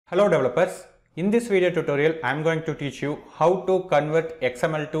Hello developers, in this video tutorial I am going to teach you how to convert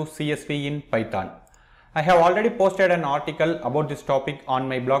XML to CSV in Python. I have already posted an article about this topic on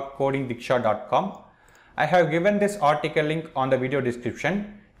my blog codingdiksha.com. I have given this article link on the video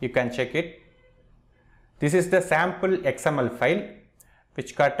description, you can check it. This is the sample XML file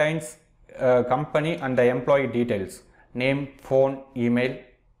which contains company and the employee details, name, phone, email.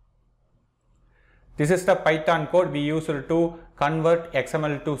 This is the Python code we use to convert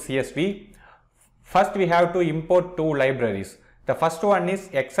XML to CSV. First we have to import two libraries. The first one is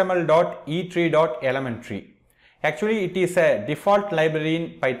xml.etree.elementary. Actually it is a default library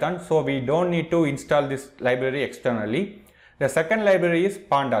in Python, so we don't need to install this library externally. The second library is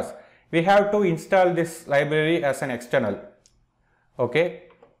pandas. We have to install this library as an external. Okay.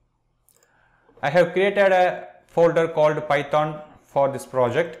 I have created a folder called Python for this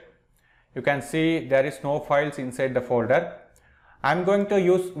project. You can see there is no files inside the folder. I am going to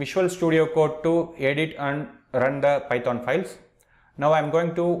use Visual Studio Code to edit and run the Python files. Now I am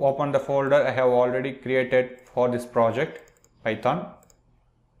going to open the folder I have already created for this project, Python.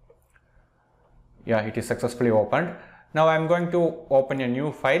 Yeah, it is successfully opened. Now I am going to open a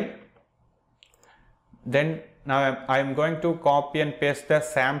new file. Then now I am going to copy and paste the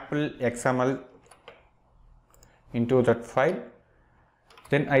sample XML into that file.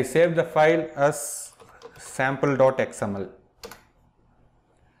 Then I save the file as sample.xml.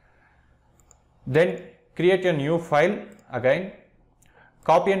 Then create a new file again,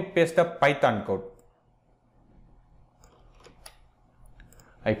 copy and paste the Python code.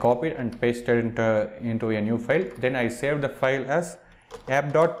 I copied and pasted into a new file. Then I save the file as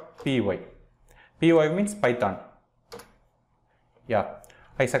app.py. Py means Python. Yeah,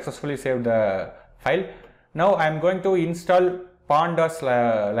 I successfully saved the file. Now I am going to install pandas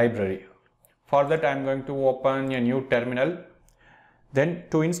library. For that I am going to open a new terminal. Then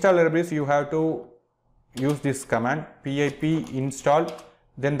to install libraries you have to use this command pip install,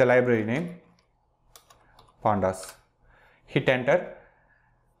 then the library name pandas. Hit enter.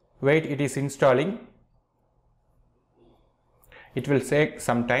 Wait, it is installing. It will take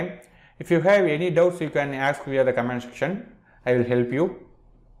some time. If you have any doubts you can ask via the comment section. I will help you.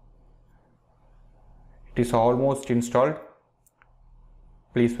 It is almost installed.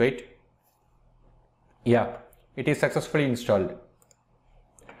 Please wait. Yeah, it is successfully installed.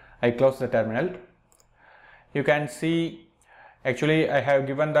 I close the terminal. You can see actually I have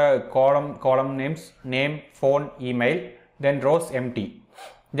given the column names, name, phone, email, then rows empty.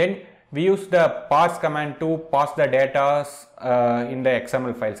 Then we use the parse command to parse the data in the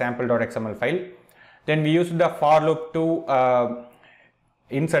XML file, sample.xml file. Then we use the for loop to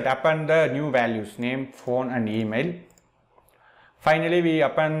insert append the new values, name, phone and email. Finally we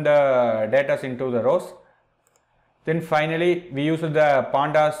append the data into the rows. Then finally we use the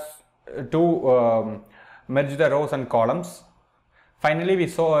pandas to merge the rows and columns. Finally we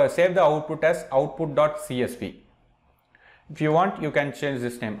save the output as output.csv. If you want you can change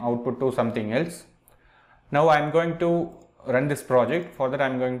this name output to something else. Now I am going to run this project. For that I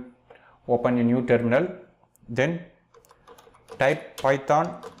am going to open a new terminal. Then type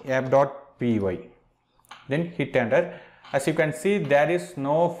python app.py. Then hit enter. As you can see there is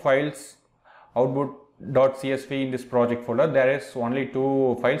no files output.csv in this project folder. There is only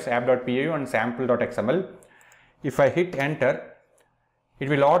two files app.py and sample.xml. If I hit enter, it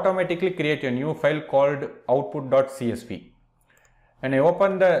will automatically create a new file called output.csv. When I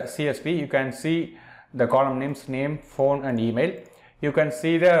open the CSV, you can see the column names, name, phone and email. You can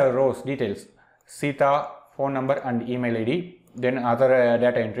see the rows details, Sita, phone number and email ID, then other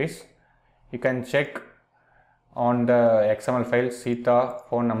data entries. You can check on the XML file Sita,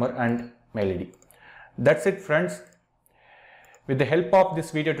 phone number and mail ID. That's it friends. With the help of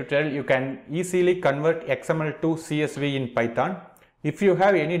this video tutorial, you can easily convert XML to CSV in Python. If you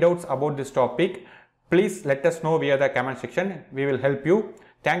have any doubts about this topic, please let us know via the comment section. We will help you.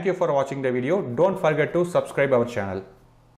 Thank you for watching the video. Don't forget to subscribe our channel.